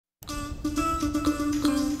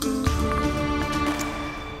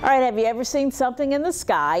All right, have you ever seen something in the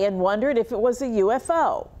sky and wondered if it was a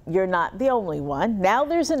UFO? You're not the only one. Now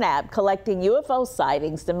there's an app collecting UFO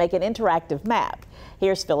sightings to make an interactive map.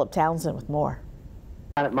 Here's Philip Townsend with more.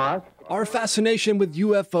 Our fascination with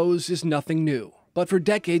UFOs is nothing new. But for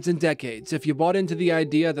decades and decades, if you bought into the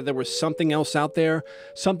idea that there was something else out there,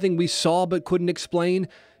 something we saw but couldn't explain,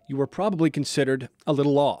 you were probably considered a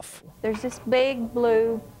little off. There's this big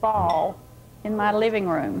blue ball in my living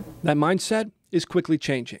room. That mindset is quickly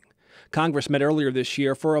changing. Congress met earlier this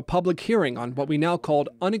year for a public hearing on what we now call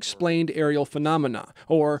unexplained aerial phenomena,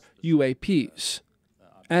 or UAPs.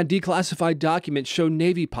 And declassified documents show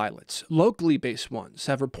Navy pilots, locally based ones,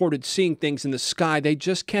 have reported seeing things in the sky they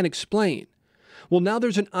just can't explain. Well, now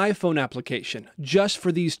there's an iPhone application just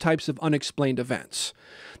for these types of unexplained events.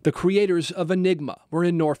 The creators of Enigma were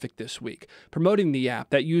in Norfolk this week, promoting the app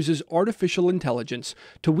that uses artificial intelligence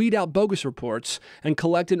to weed out bogus reports and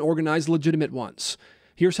collect and organize legitimate ones.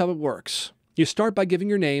 Here's how it works. You start by giving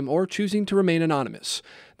your name or choosing to remain anonymous.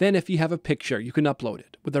 Then, if you have a picture, you can upload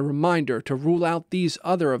it with a reminder to rule out these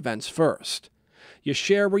other events first. You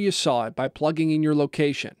share where you saw it by plugging in your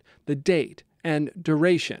location, the date, and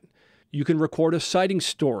duration. You can record a sighting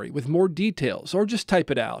story with more details or just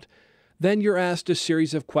type it out. Then you're asked a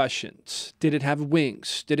series of questions. Did it have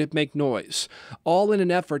wings? Did it make noise? All in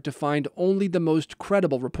an effort to find only the most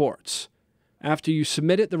credible reports. After you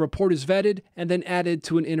submit it, the report is vetted and then added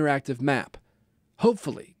to an interactive map,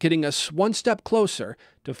 hopefully getting us one step closer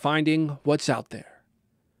to finding what's out there.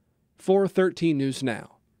 For 13 News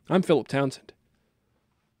Now, I'm Philip Townsend.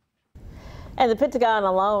 And the Pentagon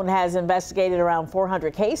alone has investigated around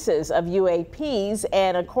 400 cases of UAPs,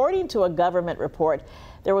 and according to a government report,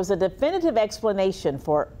 there was a definitive explanation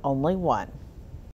for only one.